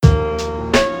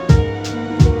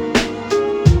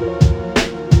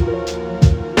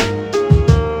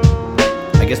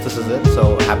this is it.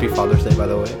 So happy Father's Day, by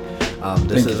the way.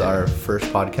 This is our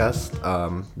first podcast.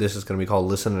 This is going to be called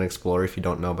Listen and Explore, if you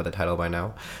don't know by the title by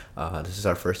now. This is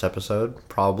our first episode.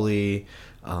 Probably,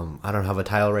 I don't have a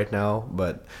title right now,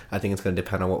 but I think it's going to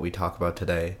depend on what we talk about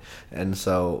today. And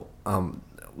so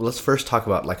let's first talk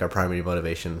about like our primary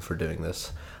motivation for doing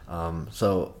this. I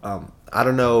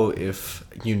don't know if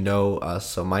you know us.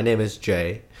 So my name is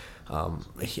Jay.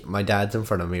 My dad's in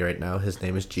front of me right now. His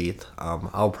name is Jeet.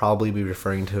 I'll probably be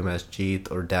referring to him as Jeet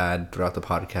or Dad throughout the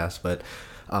podcast, but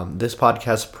this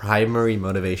podcast's primary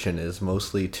motivation is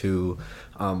mostly to,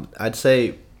 I'd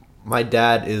say my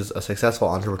dad is a successful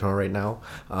entrepreneur right now.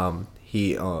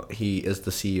 He is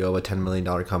the CEO of a $10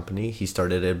 million company. He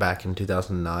started it back in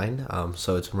 2009,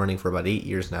 so it's been running for about 8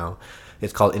 years now.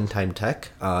 It's called In Time Tech,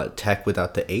 tech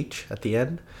without the H at the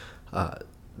end.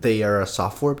 They are a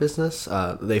software business.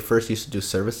 They first used to do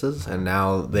services, and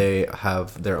now they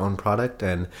have their own product,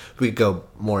 and we could go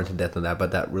more into depth on that, but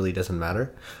that really doesn't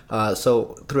matter.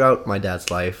 So throughout my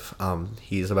dad's life,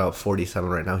 he's about 47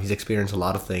 right now. He's experienced a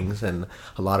lot of things and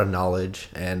a lot of knowledge,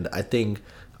 and I think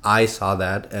I saw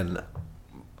that, and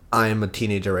I'm a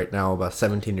teenager right now, about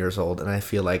 17 years old, and I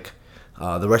feel like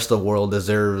the rest of the world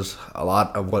deserves a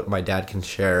lot of what my dad can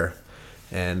share.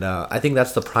 And I think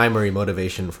that's the primary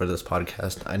motivation for this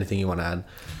podcast. Anything you want to add?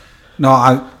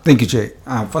 No, thank you, Jay.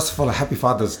 First of all, happy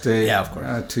Father's Day. Yeah, of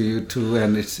course. To you too,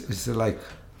 and it's a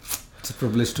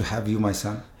privilege to have you, my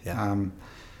son. Yeah.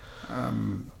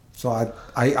 So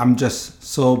I'm just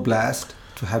so blessed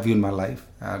to have you in my life,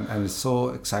 and it's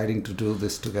so exciting to do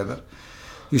this together.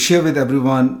 You share with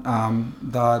everyone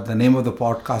the name of the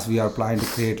podcast we are planning to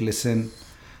create, Listen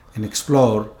and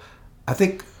Explore. I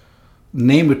think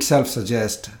name itself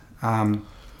suggests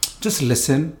just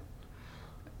listen.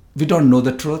 We don't know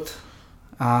the truth,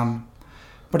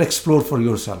 but explore for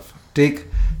yourself. Take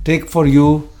for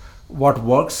you what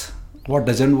works, what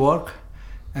doesn't work,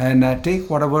 and take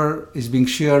whatever is being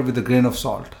shared with a grain of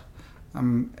salt.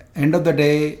 End of the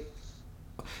day,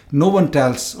 no one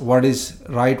tells what is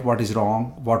right, what is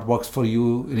wrong, what works for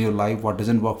you in your life, what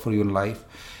doesn't work for you in life.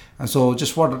 And so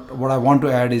just what I want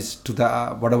to add is to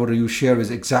the whatever you share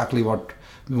is exactly what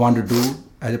we want to do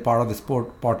as a part of this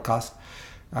podcast.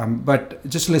 But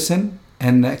just listen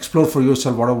and explore for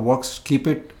yourself whatever works. Keep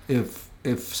it if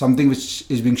something which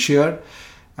is being shared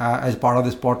as part of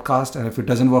this podcast, and if it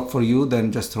doesn't work for you,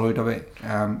 then just throw it away.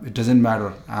 It doesn't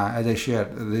matter. As I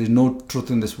shared, there is no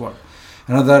truth in this world.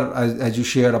 Another, as you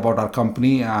shared about our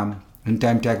company, In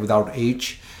Time Tech without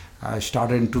H,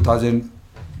 started in 2009.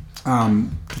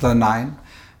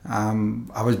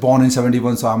 I was born in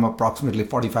 71, so I'm approximately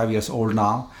 45 years old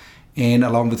now. And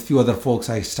along with few other folks,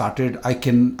 I could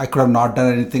have not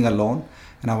done anything alone.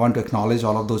 And I want to acknowledge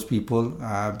all of those people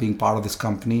being part of this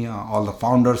company, all the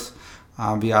founders.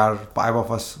 We are 5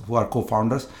 of us who are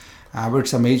co-founders. But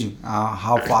it's amazing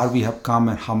how far we have come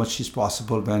and how much is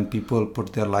possible when people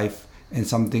put their life in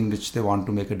something which they want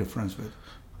to make a difference with.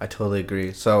 I totally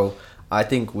agree. So I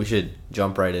think we should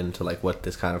jump right into like what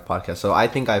this kind of podcast. So I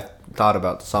think I've thought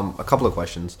about a couple of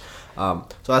questions. So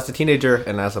as a teenager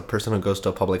and as a person who goes to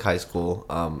a public high school,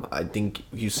 I think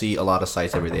you see a lot of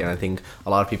sites every day, and I think a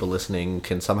lot of people listening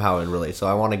can somehow relate. So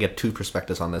I want to get 2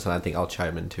 perspectives on this, and I think I'll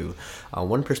chime in too.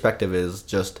 One perspective is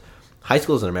just high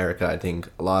schools in America. I think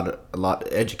a lot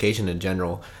education in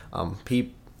general.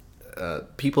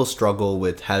 People struggle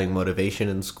with having motivation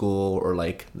in school, or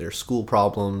like their school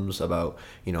problems about,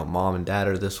 mom and dad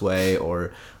are this way,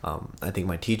 or I think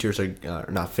my teachers are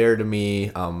not fair to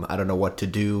me. I don't know what to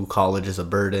do. College is a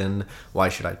burden. Why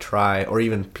should I try? Or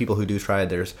even people who do try,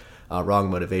 there's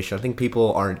wrong motivation. I think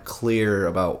people aren't clear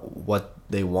about what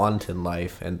they want in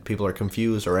life, and people are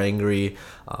confused or angry.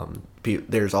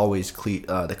 There's always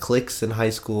the cliques in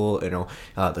high school.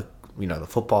 The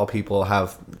football people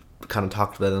have kind of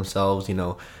talk to themselves.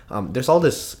 There's all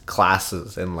this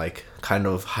classes and like kind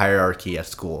of hierarchy at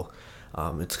school.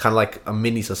 It's kind of like a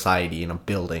mini society in a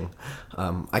building.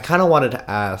 I kind of wanted to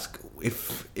ask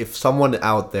if someone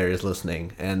out there is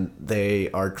listening and they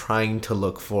are trying to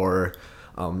look for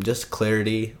just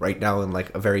clarity right now in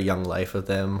like a very young life of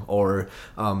them, or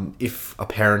if a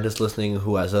parent is listening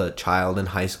who has a child in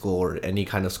high school or any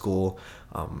kind of school,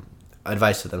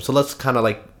 advice to them. So let's kind of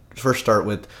like first start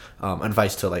with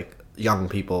advice to like young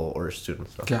people or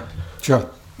students. So. Yeah, sure.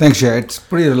 Thanks, Jay. It's a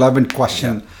pretty relevant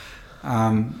question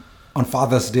on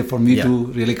Father's Day for me to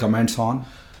really comment on.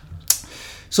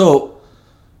 So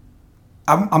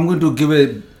I'm going to give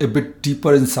a bit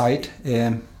deeper insight.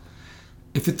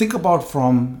 If you think about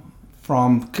from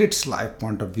kids' life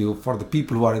point of view, for the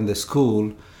people who are in the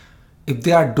school, if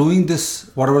they are doing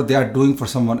this, whatever they are doing for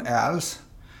someone else,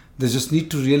 they just need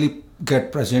to really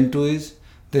get present to is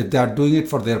that they are doing it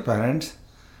for their parents.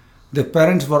 Their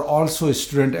parents were also a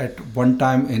student at one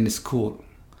time in school,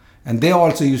 and they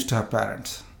also used to have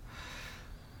parents.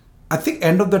 I think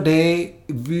end of the day,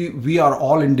 we are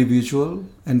all individual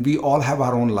and we all have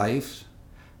our own lives.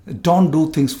 Don't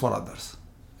do things for others.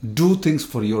 Do things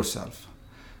for yourself.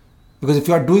 Because if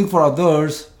you are doing for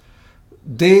others,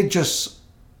 they just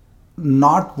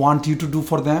not want you to do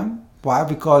for them. Why?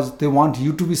 Because they want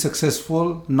you to be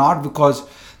successful, not because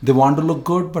they want to look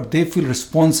good, but they feel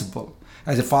responsible.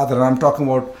 As a father, and I'm talking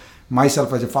about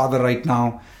myself as a father right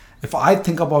now. If I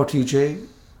think about you, Jay,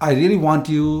 I really want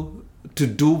you to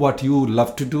do what you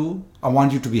love to do. I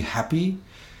want you to be happy.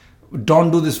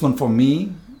 Don't do this one for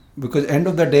me, because end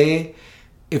of the day,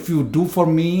 if you do for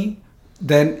me,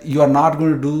 then you are not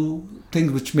going to do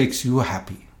things which makes you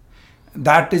happy.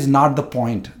 That is not the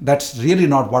point. That's really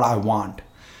not what I want.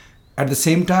 At the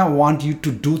same time, I want you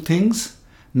to do things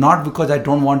not because I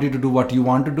don't want you to do what you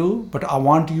want to do, but I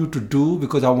want you to do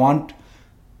because I want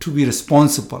to be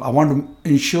responsible. I want to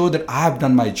ensure that I have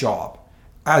done my job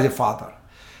as a father.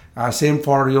 Same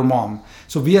for your mom.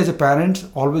 So we as a parents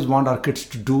always want our kids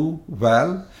to do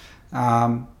well,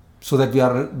 so that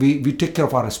we take care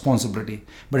of our responsibility.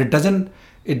 But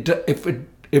if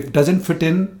it doesn't fit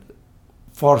in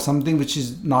for something which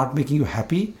is not making you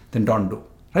happy, then don't do.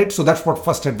 Right? So that's what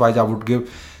first advice I would give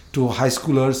to high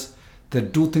schoolers,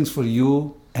 that do things for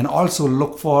you, and also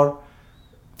look for,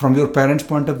 from your parents'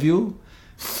 point of view,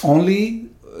 only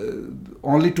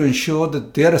to ensure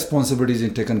that their responsibilities are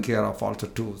taken care of also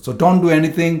too. So don't do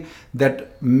anything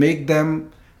that make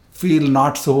them feel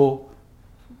not so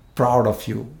proud of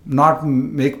you. Not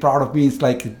make proud of means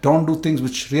like don't do things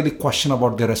which really question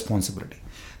about their responsibility.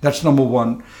 That's number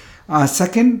one.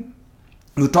 Second,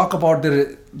 you talk about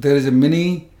there is a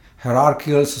mini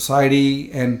hierarchical society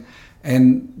and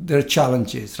there are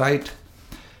challenges, right?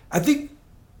 I think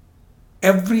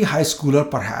every high schooler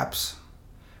perhaps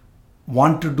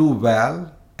want to do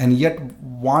well and yet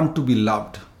want to be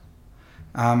loved.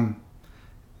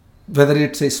 Whether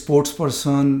it's a sports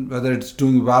person, whether it's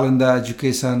doing well in the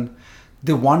education,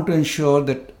 they want to ensure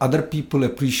that other people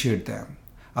appreciate them,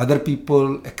 other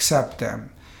people accept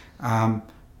them.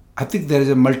 I think there is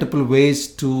a multiple ways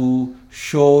to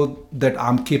show that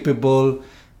I'm capable,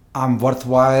 I'm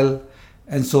worthwhile.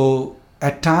 And so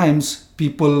at times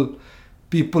people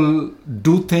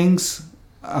do things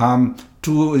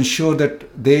to ensure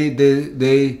that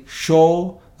they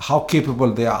show how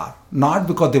capable they are. Not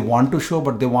because they want to show,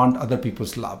 but they want other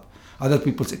people's love, other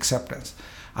people's acceptance.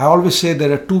 I always say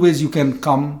there are two ways you can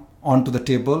come onto the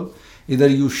table. Either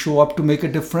you show up to make a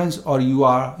difference, or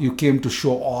you came to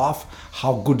show off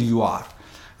how good you are.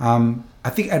 I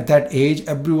think at that age,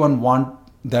 everyone wants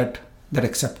that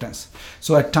acceptance.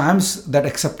 So at times that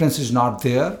acceptance is not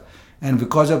there, and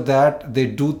because of that, they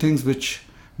do things which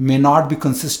may not be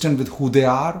consistent with who they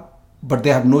are, but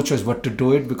they have no choice but to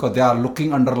do it because they are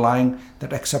looking underlying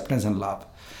that acceptance and love.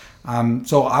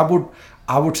 So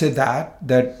I would say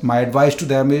that my advice to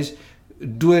them is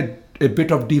do a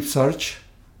bit of deep search,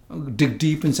 dig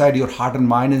deep inside your heart and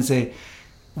mind and say,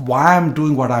 why I'm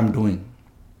doing what I'm doing?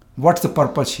 What's the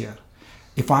purpose here?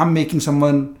 If I'm making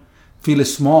someone feel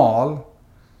small,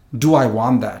 do I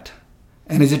want that?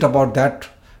 And is it about that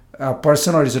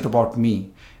person, or is it about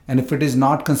me? And if it is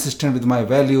not consistent with my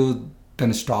value,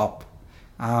 then stop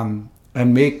and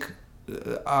make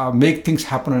things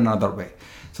happen in another way.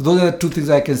 So those are the two things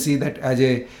I can see that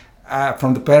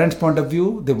from the parents' point of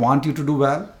view, they want you to do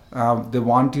well. They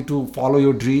want you to follow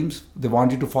your dreams. They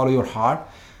want you to follow your heart,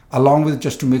 along with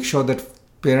just to make sure that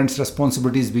parents'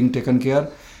 responsibility is being taken care,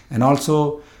 and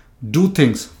also do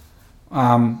things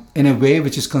in a way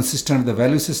which is consistent with the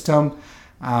value system.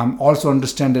 Also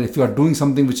understand that if you are doing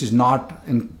something which is not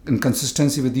in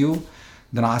consistency with you,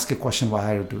 then ask a question,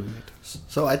 why are you doing it?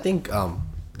 So I think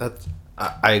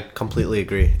I completely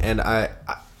agree. And I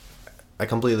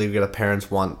completely agree that parents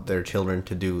want their children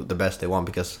to do the best they want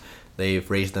because they've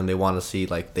raised them. They want to see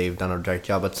like they've done a direct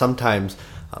job. But sometimes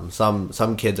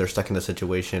some kids are stuck in a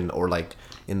situation or like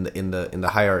in the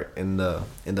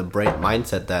brain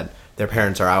mindset that their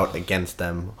parents are out against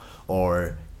them,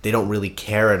 or they don't really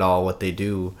care at all what they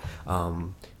do.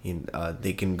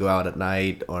 They can go out at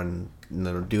night or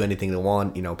do anything they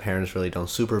want. Parents really don't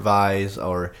supervise,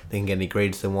 or they can get any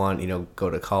grades they want. Go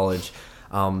to college.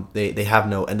 They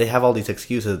have all these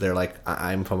excuses. They're like,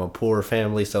 I'm from a poor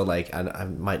family, so like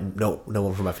no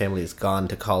one from my family has gone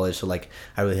to college, so like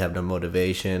I really have no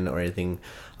motivation or anything.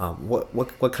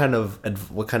 What kind of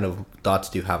thoughts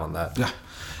do you have on that? Yeah,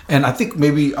 and I think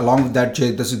maybe along with that,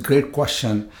 Jay, that's a great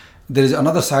question. There is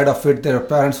another side of it. There are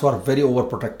parents who are very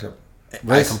overprotective.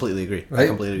 I completely agree. Right? I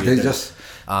completely agree. They just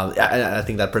I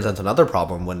think that presents another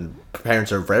problem when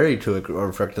parents are very too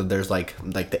restricted. There's like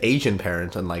the Asian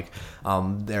parents,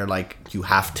 and they're like, you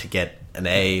have to get an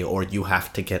A, or you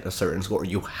have to get a certain score, or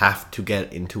you have to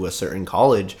get into a certain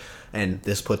college, and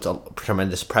this puts a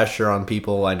tremendous pressure on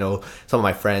people. I know some of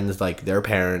my friends, like their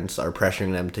parents are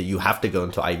pressuring them to, you have to go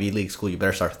into Ivy League school. You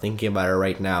better start thinking about it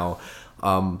right now.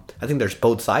 I think there's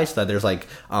both sides to that. There's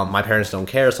my parents don't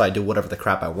care, so I do whatever the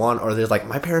crap I want. Or there's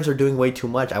my parents are doing way too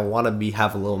much. I want to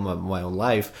have a little of my own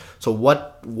life. So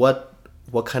what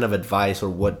kind of advice, or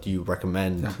what do you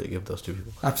recommend to give those two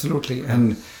people? Absolutely.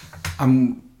 And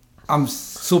I'm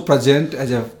so present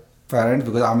as a parent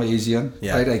because I'm Asian,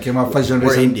 right? I came up first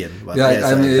generation. We're Indian. But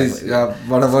I'm exactly.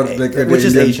 Whatever. Which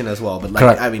is Asian as well. But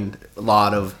a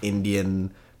lot of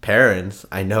Indian parents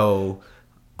I know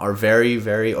are very,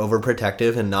 very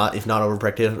overprotective, and if not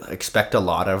overprotective, expect a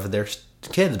lot of their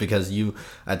kids, because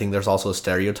I think there's also a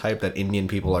stereotype that Indian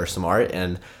people are smart,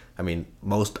 and I mean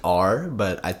most are,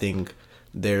 but I think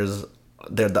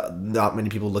not many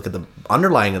people look at the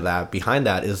underlying of that. Behind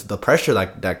that is the pressure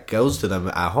that goes to them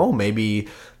at home. Maybe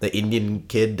the Indian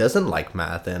kid doesn't like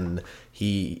math, and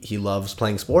he loves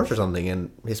playing sports or something, and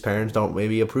his parents don't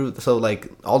maybe approve. So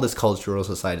all this cultural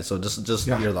society. So just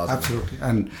your thoughts. Absolutely.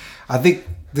 And I think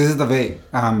this is the way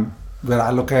where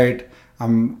I look at it.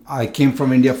 I came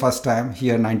from India first time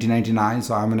here in 1999,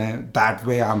 so that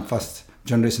way I'm first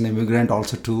generation immigrant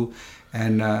also too,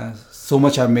 and so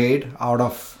much I made out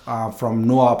of from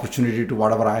no opportunity to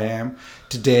whatever I am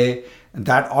today. And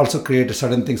that also created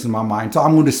certain things in my mind. So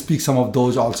I'm going to speak some of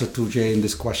those also too, Jay, in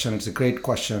this question. It's a great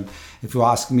question if you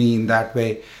ask me in that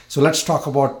way. So let's talk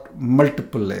about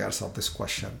multiple layers of this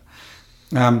question.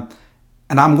 And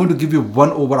I'm going to give you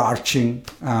one overarching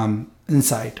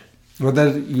insight.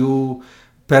 Whether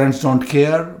parents don't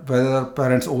care, whether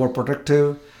parents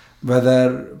overprotective,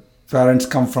 whether parents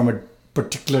come from a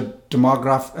particular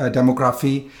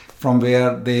demography from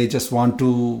where they just want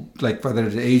to, whether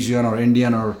it's Asian or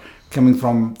Indian or coming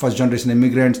from first generation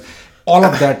immigrants, all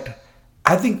of that.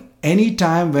 I think any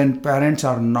time when parents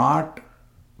are not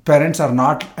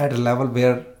at a level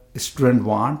where a student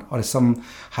want or some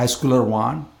high schooler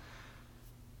want,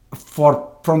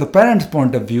 from the parents'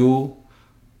 point of view,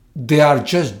 they are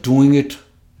just doing it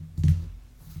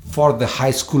for the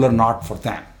high schooler, not for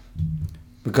them.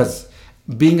 Because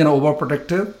being an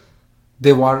overprotective,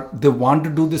 they want to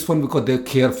do this one because they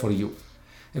care for you.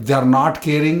 If they are not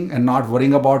caring and not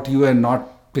worrying about you and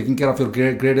not taking care of your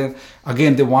grade,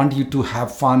 again, they want you to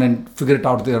have fun and figure it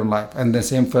out their life. And the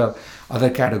same for other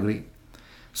category.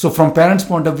 So from parents'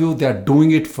 point of view, they are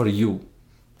doing it for you,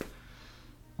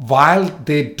 while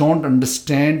they don't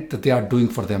understand that they are doing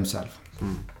for themselves.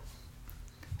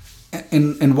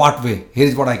 In what way? Here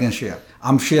is what I can share.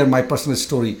 I'm sharing my personal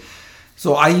story.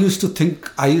 So I used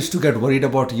to get worried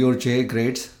about your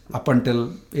grades up until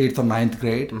 8th or 9th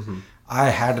grade. Mm-hmm. I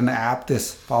had an app,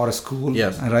 this Power School,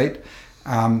 yes, right?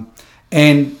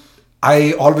 And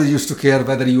I always used to care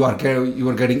whether you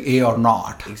were getting A or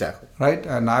not. Exactly. Right?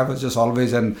 And I was just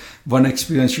always, and one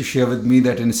experience you share with me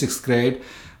that in 6th grade,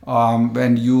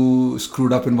 when you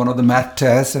screwed up in one of the math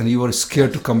tests and you were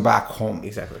scared to come back home.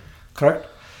 Exactly. Correct?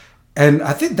 And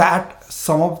I think that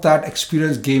some of that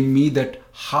experience gave me that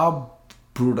how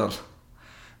brutal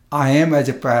I am as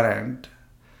a parent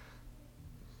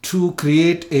to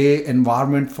create a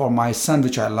environment for my son,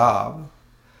 which I love,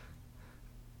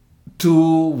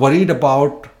 to worried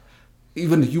about,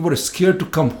 even you were scared to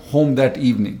come home that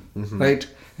evening, mm-hmm. right?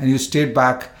 And you stayed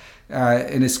back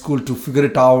in a school to figure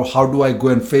it out. How do I go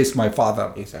and face my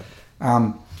father? Exactly.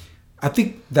 I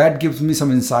think that gives me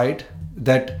some insight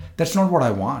that that's not what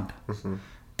I want. Mm-hmm.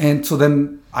 And so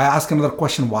then I ask another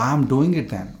question, why I'm doing it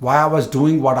then? Why I was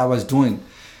doing what I was doing?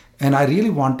 And I really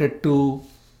wanted to,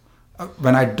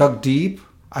 when I dug deep,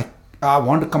 I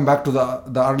want to come back to the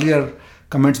earlier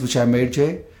comments which I made,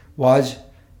 Jay, was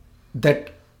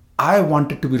that I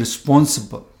wanted to be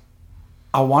responsible.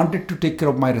 I wanted to take care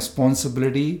of my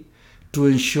responsibility to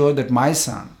ensure that my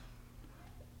son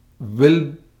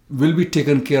will be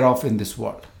taken care of in this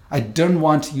world. I don't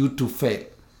want you to fail.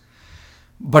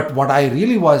 But what I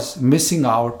really was missing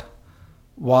out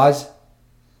was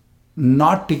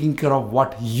not taking care of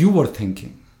what you were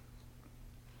thinking.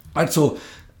 Right, so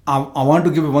I want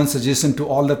to give one suggestion to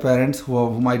all the parents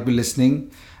who might be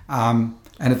listening. And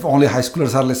if only high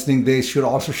schoolers are listening, they should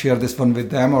also share this one with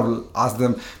them or ask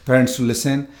them parents to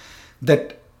listen.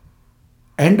 That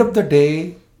end of the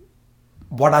day,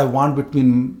 what I want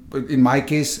in my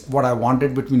case, what I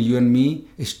wanted between you and me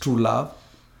is true love.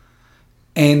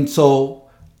 And so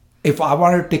if I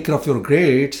want to take care of your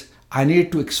grades, I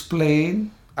need to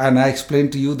explain and I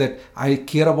explained to you that I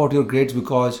care about your grades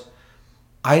because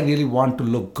I really want to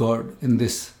look good in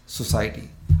this society.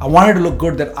 I wanted to look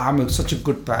good that such a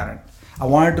good parent. I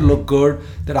wanted to look good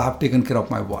that I have taken care of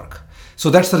my work. So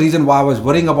that's the reason why I was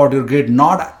worrying about your grade.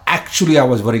 Not actually I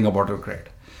was worrying about your grade.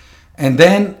 And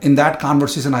then in that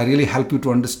conversation, I really help you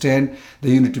to understand that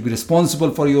you need to be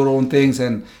responsible for your own things,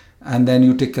 and then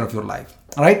you take care of your life.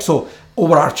 All right. So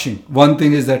overarching, one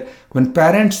thing is that when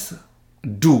parents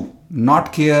do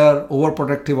not care,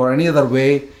 overprotective or any other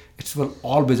way, it's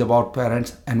always about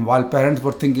parents. And while parents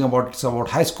were thinking about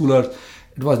high schoolers,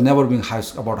 it was never being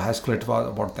about high school. It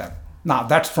was about them. Now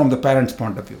that's from the parents'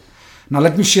 point of view. Now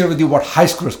let me share with you what high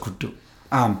schoolers could do.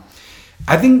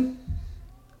 I think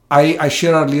I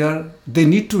shared earlier, they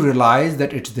need to realize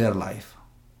that it's their life.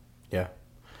 Yeah.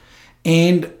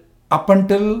 And up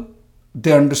until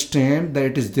they understand that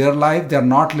it is their life, they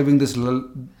are not living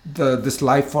this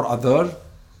life for other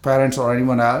parents or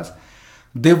anyone else.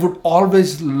 They would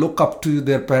always look up to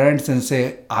their parents and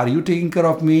say, are you taking care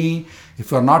of me?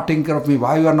 If you are not taking care of me,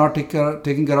 why you are not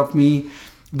taking care of me?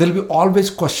 There will be always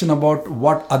question about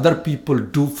what other people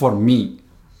do for me.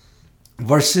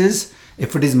 Versus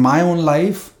if it is my own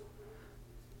life,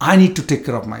 I need to take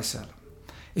care of myself.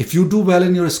 If you do well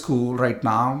in your school right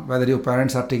now, whether your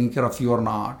parents are taking care of you or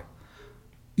not,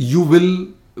 you will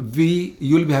be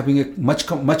having a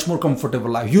much more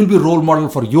comfortable life. You will be a role model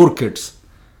for your kids.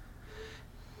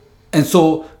 And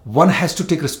so one has to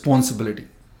take responsibility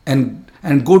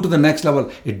and go to the next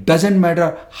level. It doesn't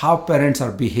matter how parents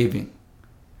are behaving.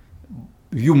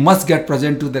 You must get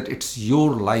present to that it's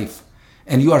your life.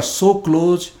 And you are so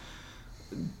close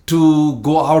to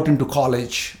go out into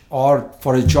college or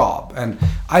for a job. And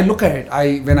I look at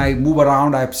it. When I move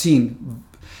around, I've seen.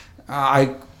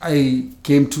 I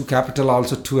came to Capital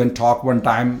also too and talk one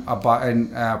time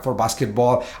about for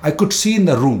basketball. I could see in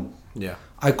the room. Yeah.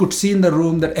 I could see in the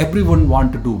room that everyone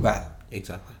wanted to do well.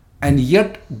 Exactly. And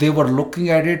yet they were looking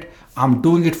at it, I'm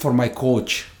doing it for my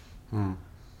coach.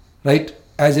 Right?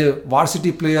 As a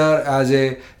varsity player, as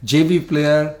a JV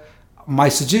player, my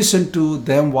suggestion to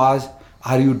them was,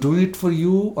 are you doing it for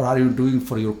you or are you doing it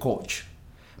for your coach?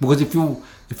 Because if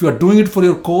you are doing it for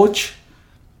your coach,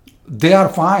 they are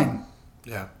fine.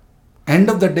 Yeah. End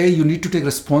of the day, you need to take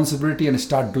responsibility and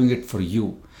start doing it for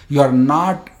you. You are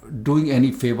not doing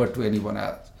any favor to anyone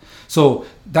else. So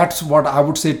that's what I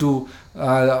would say to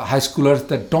high schoolers,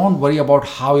 that don't worry about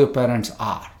how your parents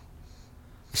are.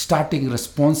 Start taking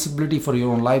responsibility for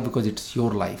your own life because it's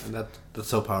your life. And that's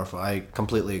so powerful. I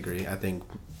completely agree. I think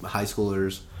high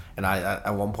schoolers, and I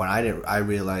at one point I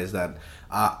realized that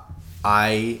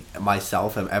I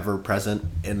myself am ever present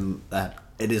in that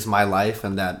it is my life,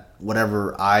 and that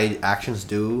whatever actions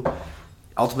do,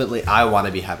 ultimately I want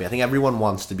to be happy. I think everyone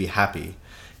wants to be happy.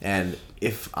 And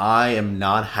if I am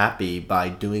not happy by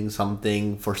doing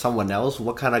something for someone else,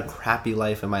 what kind of crappy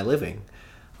life am I living?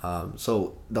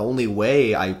 So the only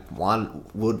way I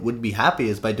would be happy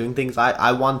is by doing things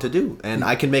I want to do. And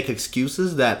I can make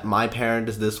excuses that my parent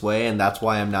is this way and that's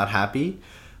why I'm not happy.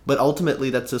 But ultimately,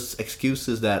 that's just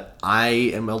excuses that I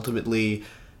am ultimately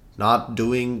not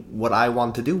doing what I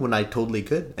want to do when I totally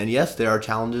could. And yes, there are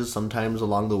challenges sometimes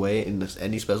along the way in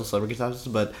any special circumstances,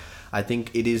 but I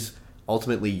think it is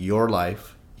ultimately your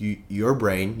life, your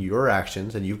brain, your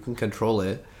actions, and you can control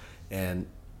it. And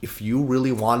if you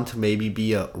really want to maybe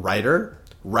be a writer,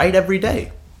 write every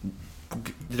day.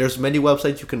 There's many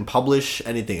websites you can publish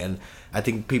anything, and I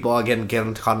think people again get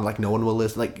into kind of like no one will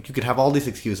listen. Like you could have all these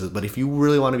excuses, but if you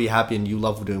really want to be happy and you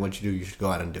love doing what you do, you should go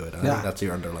out and do it. And I think that's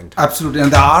your underlying term. Absolutely.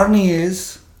 And the irony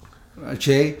is,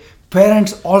 Jay,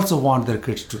 parents also want their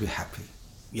kids to be happy.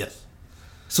 Yes.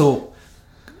 So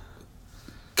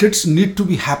kids need to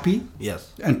be happy.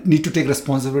 Yes. And need to take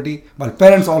responsibility, while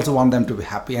parents also want them to be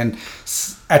happy. And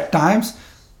at times,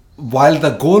 while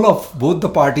the goal of both the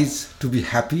parties to be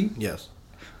happy, yes,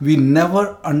 we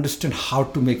never understand how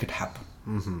to make it happen.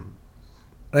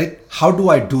 Right? How do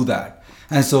I do that?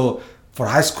 And so for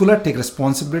high schooler, take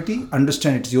responsibility,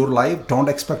 understand it's your life, don't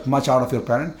expect much out of your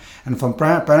parent. And from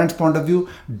parents' point of view,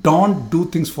 don't do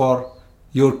things for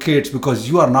your kids because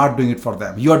you are not doing it for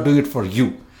them. You are doing it for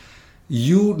you.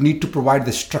 You need to provide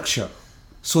the structure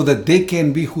so that they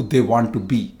can be who they want to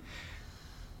be.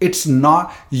 It's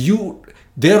not you.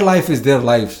 Their life is their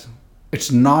lives.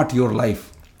 It's not your life.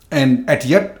 And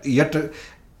yet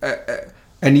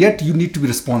you need to be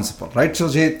responsible, right?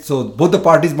 So both the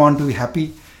parties want to be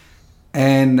happy,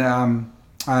 and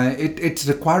it's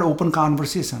required open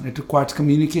conversation. It requires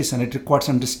communication. It requires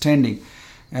understanding,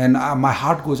 and my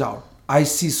heart goes out. I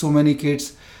see so many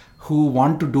kids who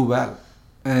want to do well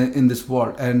in this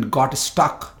world and got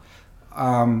stuck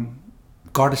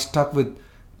got stuck with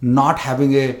not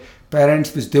having a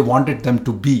parents which they wanted them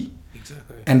to be.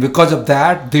 Exactly. And because of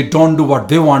that, they don't do what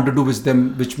they want to do with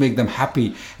them, which make them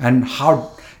happy. And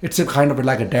how it's a kind of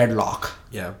like a deadlock.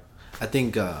 Yeah. I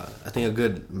think a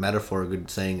good metaphor, a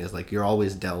good saying is like you're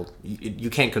always dealt.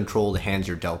 You can't control the hands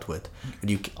you're dealt with, but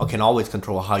you can always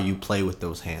control how you play with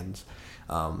those hands.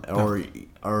 Or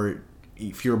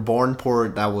if you're born poor,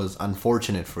 that was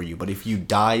unfortunate for you. But if you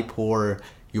die poor,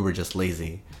 you were just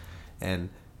lazy. And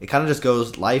it kind of just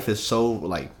goes. Life is so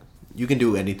like you can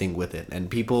do anything with it. And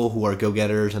people who are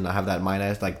go-getters and have that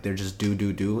mind, like they're just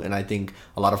do. And I think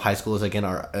a lot of high schoolers again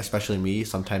are, especially me.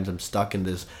 Sometimes I'm stuck in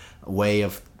this way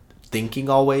of thinking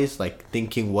always, like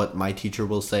thinking what my teacher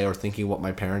will say or thinking what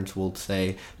my parents will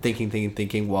say,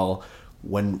 thinking. Well,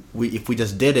 if we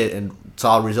just did it and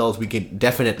saw results, we could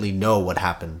definitely know what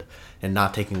happened, and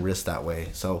not taking risks that way.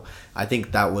 So I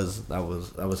think that was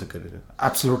a good.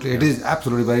 Absolutely, it is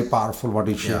absolutely very powerful what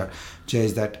you share, Jay.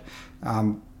 Is that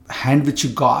hand which you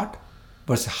got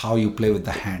versus how you play with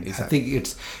the hand. Exactly. I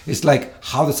think it's like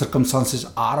how the circumstances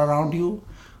are around you,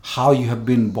 how you have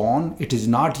been born. It is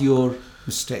not your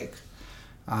mistake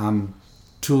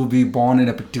to be born in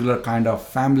a particular kind of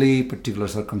family, particular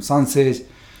circumstances,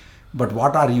 but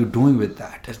what are you doing with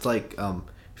that? It's like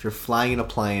if you're flying in a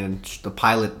plane and the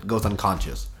pilot goes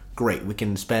unconscious, great, we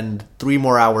can spend 3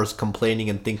 more hours complaining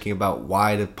and thinking about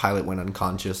why the pilot went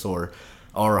unconscious or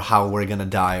how we're gonna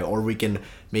die, or we can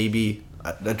maybe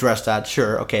address that.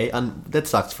 Sure, okay, that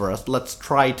sucks for us. Let's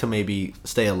try to maybe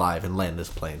stay alive and land this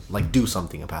plane, like do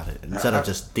something about it instead of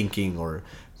just thinking or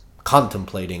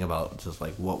contemplating about just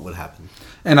like what would happen.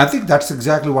 And I think that's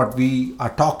exactly what we are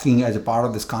talking as a part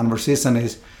of this conversation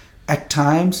is at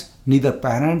times neither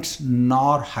parents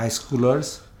nor high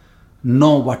schoolers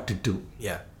know what to do.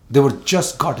 Yeah. They were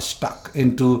just got stuck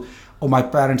into, oh, my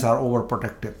parents are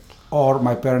overprotective, or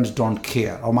my parents don't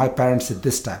care, or my parents did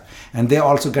this time. And they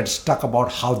also get stuck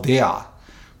about how they are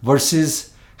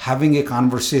versus having a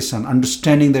conversation,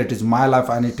 understanding that it is my life,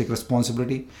 I need to take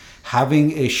responsibility,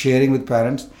 having a sharing with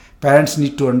parents. Parents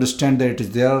need to understand that it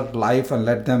is their life and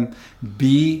let them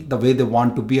be the way they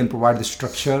want to be and provide the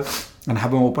structure and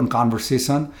have an open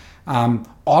conversation.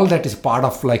 All that is part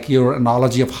of like your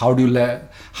analogy of how do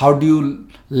you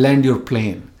land your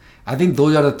plane. I think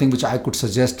those are the things which I could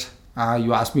suggest.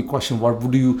 You asked me a question, what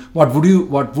would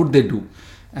they do?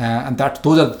 And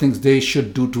those are the things they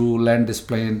should do to land this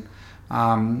plane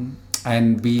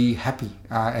and be happy.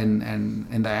 And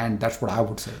in the end, that's what I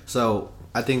would say. So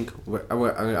I think I'm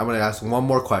going to ask one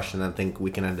more question. I think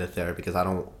we can end it there because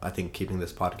I think keeping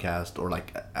this podcast or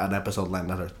like an episode length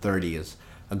another 30 is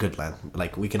a good length.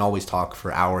 Like we can always talk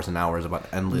for hours and hours about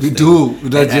endless. We things. do.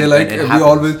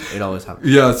 It always happens.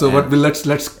 Yeah. So let's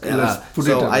put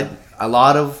it. A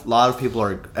lot of people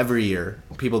are every year.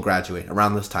 People graduate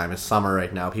around this time. It's summer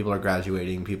right now. People are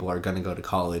graduating. People are going to go to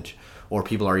college, or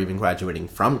people are even graduating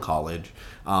from college.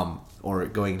 Or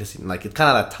going to see, like, it's kind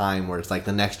of that time where it's like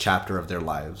the next chapter of their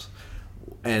lives.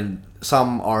 And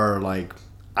some are like,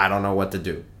 I don't know what to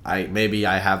do. Maybe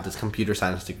I have this computer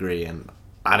science degree and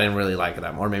I didn't really like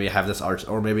them. Or maybe I have this arts,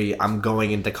 or maybe I'm going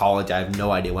into college. I have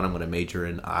no idea what I'm going to major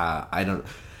in.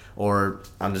 Or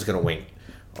I'm just going to wing.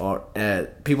 Or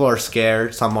people are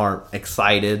scared. Some are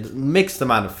excited. Mixed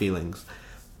amount of feelings.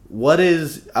 What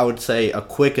is, I would say, a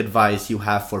quick advice you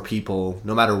have for people,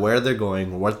 no matter where they're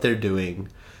going, what they're doing,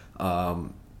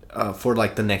 for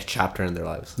like the next chapter in their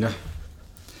lives? Yeah,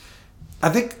 I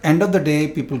think end of the day,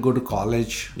 people go to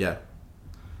college. Yeah.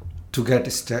 To get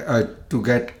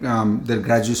their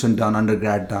graduation done,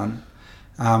 undergrad done.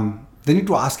 They need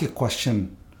to ask a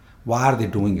question: why are they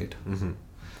doing it?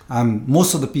 Mm-hmm.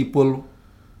 Most of the people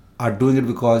are doing it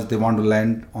because they want to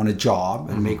land on a job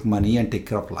and make money and take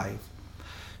care of life.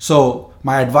 So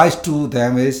my advice to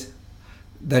them is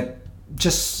that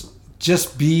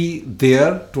just be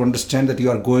there to understand that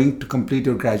you are going to complete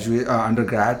your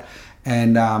undergrad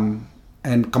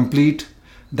and complete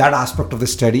that aspect of the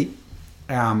study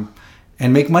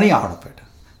and make money out of it.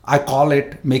 I call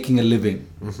it making a living.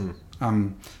 Mm-hmm.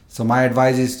 So my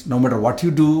advice is no matter what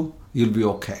you do, you'll be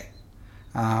okay.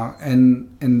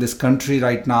 And in this country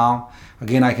right now,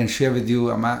 again, I can share with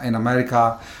you, in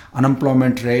America,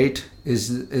 unemployment rate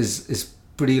is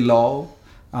pretty low.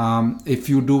 If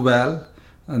you do well,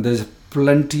 there's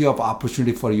plenty of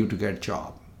opportunity for you to get a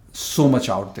job. So much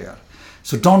out there.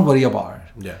 So don't worry about it.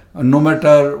 Yeah. No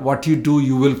matter what you do,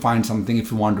 you will find something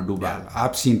if you want to do well.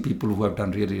 I've seen people who have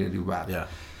done really, really well. Yeah.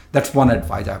 That's one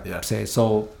advice I would say.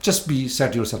 So just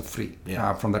set yourself free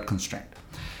from that constraint.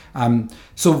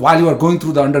 So while you are going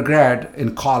through the undergrad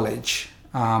in college,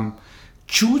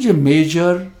 choose a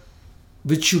major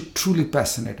which you're truly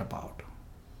passionate about.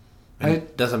 And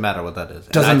it doesn't matter what that is.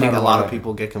 And Doesn't I think matter a lot what of that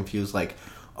people get confused, like,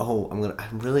 oh,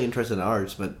 I'm really interested in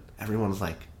arts, but everyone's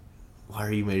like, why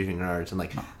are you majoring in arts? And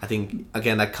like, I think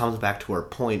again that comes back to our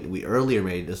point we earlier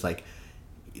made, is like,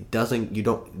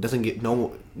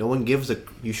 no one gives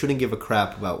you shouldn't give a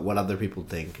crap about what other people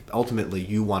think. Ultimately,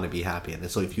 you want to be happy in it.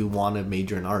 So if you want to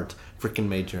major in art, freaking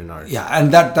major in art. Yeah,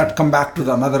 and that come back to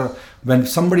the another, when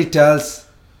somebody tells,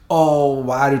 oh,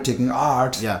 why are you taking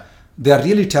arts? Yeah. They are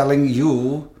really telling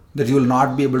you that you will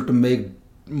not be able to make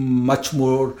much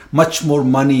more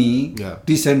money, Yeah.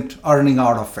 decent earning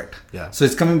out of it. Yeah. So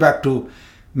it's coming back to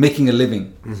making a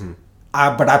living.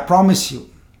 But I promise you,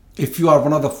 if you are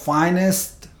one of the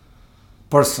finest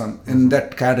person in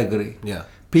that category, Yeah.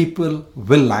 people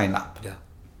will line up Yeah.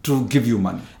 to give you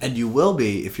money. And you will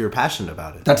be if you're passionate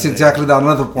about it. That's exactly the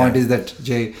another point, is that,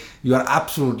 Jay, you are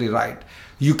absolutely right.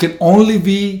 You can only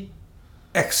be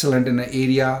excellent in an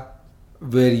area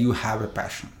where you have a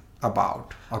passion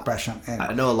about, or passion in.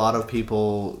 I know a lot of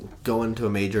people go into a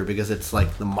major because it's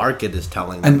like the market is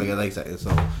telling them. So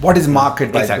What is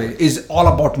market, by Exactly. the way, is all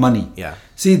about money. Yeah.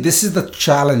 See, this is the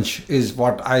challenge, is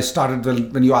what I started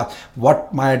when you asked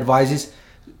what my advice is.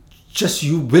 Just,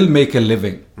 you will make a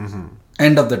living,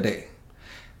 end of the day.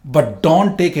 But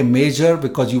don't take a major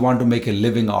because you want to make a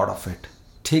living out of it.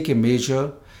 Take a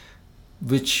major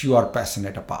which you are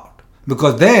passionate about.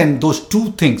 Because then those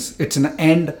two things, it's an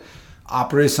end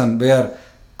operation where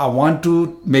I want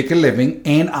to make a living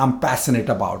and I'm passionate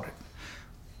about it.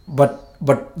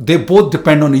 But they both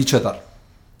depend on each other.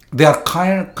 They are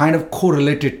kind of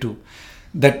correlated to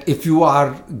that. If you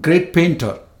are great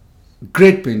painter,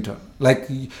 like,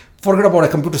 forget about a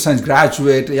computer science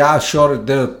graduate. Yeah, sure,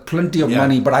 there are plenty of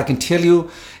money, but I can tell you,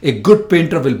 a good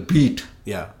painter will beat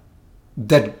yeah.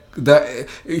 that.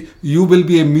 You will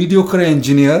be a mediocre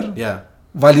engineer, Yeah.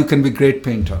 while you can be great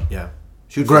painter. Yeah.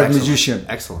 Shoot for Great excellence. musician.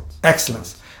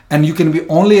 Excellence. And you can be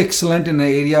only excellent in an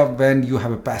area when you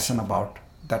have a passion about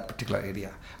that particular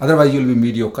area. Otherwise, you'll be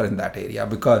mediocre in that area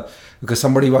because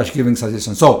somebody was giving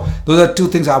suggestions. So those are two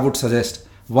things I would suggest.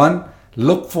 One,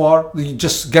 you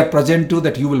just get present to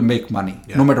that you will make money,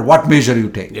 no matter what major you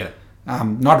take. Yeah.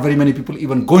 Not very many people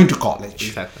even going to college.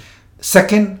 Exactly.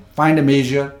 Second, find a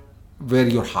major where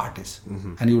your heart is,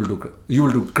 and you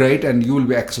will do great, and you will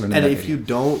be excellent. And in that if area. you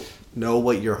don't know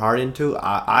what you're hard into,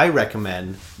 I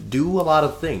recommend do a lot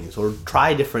of things or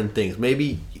try different things.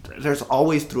 Maybe there's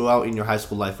always throughout in your high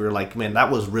school life where you're like, man,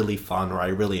 that was really fun, or I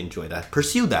really enjoyed that.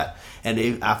 Pursue that. And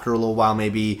if after a little while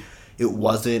maybe it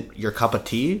wasn't your cup of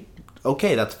tea,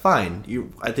 okay, that's fine.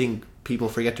 I think people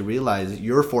forget to realize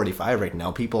you're 45 right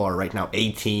now. People are right now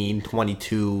 18,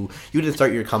 22. You didn't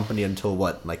start your company until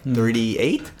what, like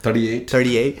 38?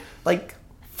 38. Like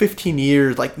 15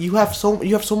 years. Like you have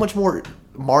so much more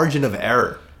margin of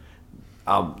error.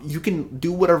 You can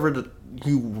do whatever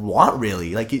you want,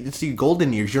 really. Like, it's the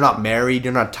golden years. You're not married.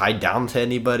 You're not tied down to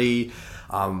anybody.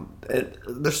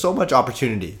 There's so much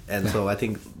opportunity, and so I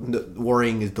think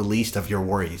worrying is the least of your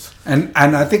worries. And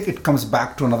I think it comes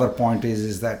back to another point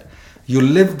is that you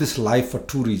live this life for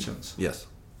two reasons. Yes.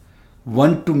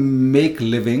 One, to make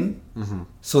living,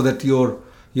 so that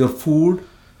your food,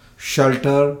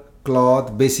 shelter,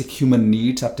 cloth, basic human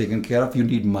needs are taken care of. You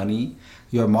need money.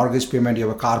 You have mortgage payment, you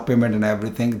have a car payment and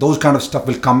everything. Those kind of stuff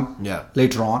will come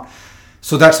later on.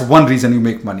 So that's one reason you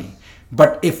make money.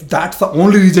 But if that's the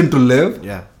only reason to live,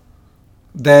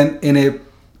 then in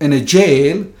a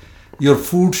jail, your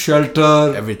food,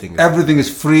 shelter, everything is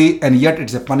free, and yet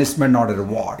it's a punishment, not a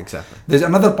reward. Exactly. There's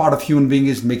another part of human being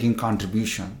is making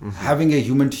contribution, having a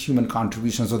human-to-human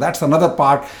contribution. So that's another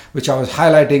part which I was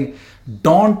highlighting.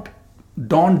 Don't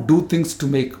do things to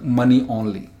make money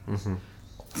only.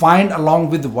 Find along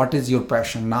with what is your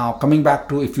passion. Now, coming back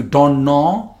to, if you don't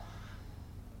know,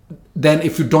 then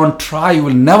if you don't try, you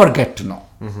will never get to know.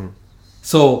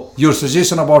 So your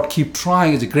suggestion about keep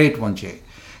trying is a great one, Jay.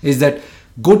 Is that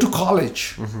go to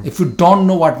college. If you don't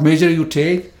know what major you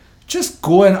take, just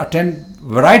go and attend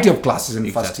variety of classes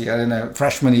in first year, in a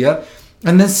freshman year,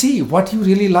 and then see what you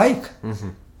really like.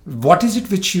 What is it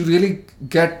which you really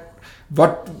get?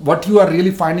 What you are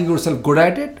really finding yourself good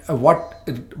at it?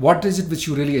 What is it which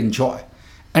you really enjoy?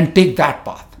 And take that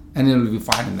path, and it will be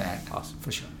fine in the end. Awesome.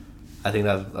 For sure. I think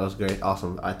that was great.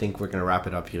 Awesome. I think we're going to wrap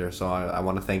it up here. So I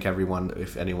want to thank everyone,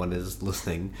 if anyone is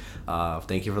listening.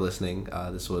 Thank you for listening.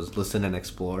 This was Listen and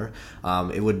Explore.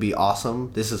 It would be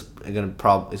awesome. This is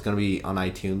it's going to be on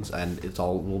iTunes, and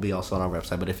will be also on our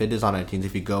website. But if it is on iTunes,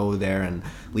 if you go there and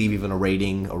leave even a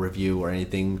rating, a review, or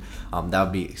anything, that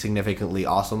would be significantly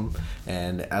awesome.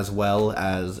 And as well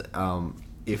as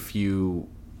if you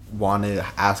want to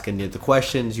ask any of the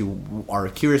questions, you are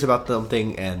curious about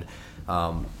something, and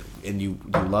and you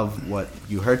love what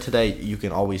you heard today, you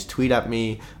can always tweet at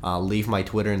me. Leave my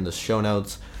Twitter in the show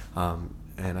notes.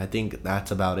 And I think that's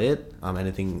about it.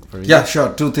 Anything for you? Yeah,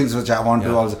 sure. Two things which I want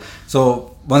to also.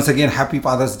 So once again, happy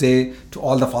Father's Day to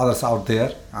all the fathers out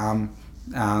there.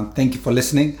 Thank you for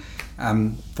listening.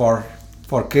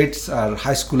 For kids,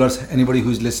 high schoolers, anybody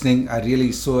who's listening, I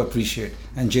really so appreciate.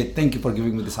 And Jay, thank you for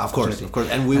giving me this opportunity. Of course.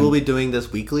 And we will be doing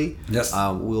this weekly. Yes.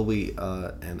 We'll be,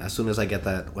 and as soon as I get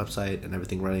that website and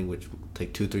everything running, which will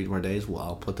take 2-3 more days,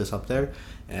 I'll put this up there.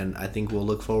 And I think we'll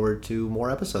look forward to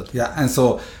more episodes. Yeah, and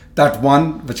so that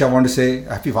one, which I want to say,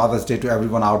 happy Father's Day to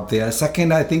everyone out there.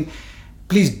 Second, I think,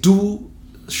 please do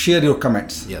share your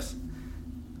comments. Yes.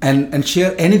 And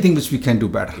share anything which we can do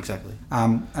better. Exactly.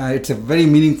 It's a very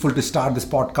meaningful to start this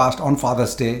podcast on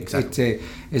Father's Day. Exactly.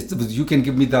 You can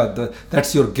give me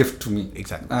that's your gift to me.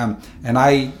 Exactly. And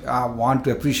I want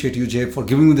to appreciate you, Jay, for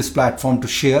giving me this platform to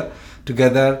share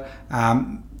together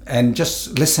and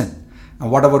just listen. And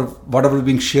whatever is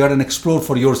being shared and explore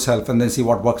for yourself, and then see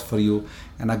what works for you.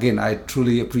 And again, I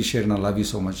truly appreciate and I love you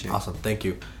so much, Jay. Awesome. Thank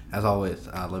you. As always,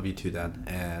 I love you too, Dan.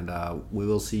 And we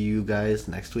will see you guys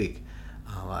next week.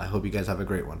 I hope you guys have a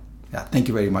great one. Yeah, thank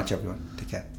you very much, everyone. Take care.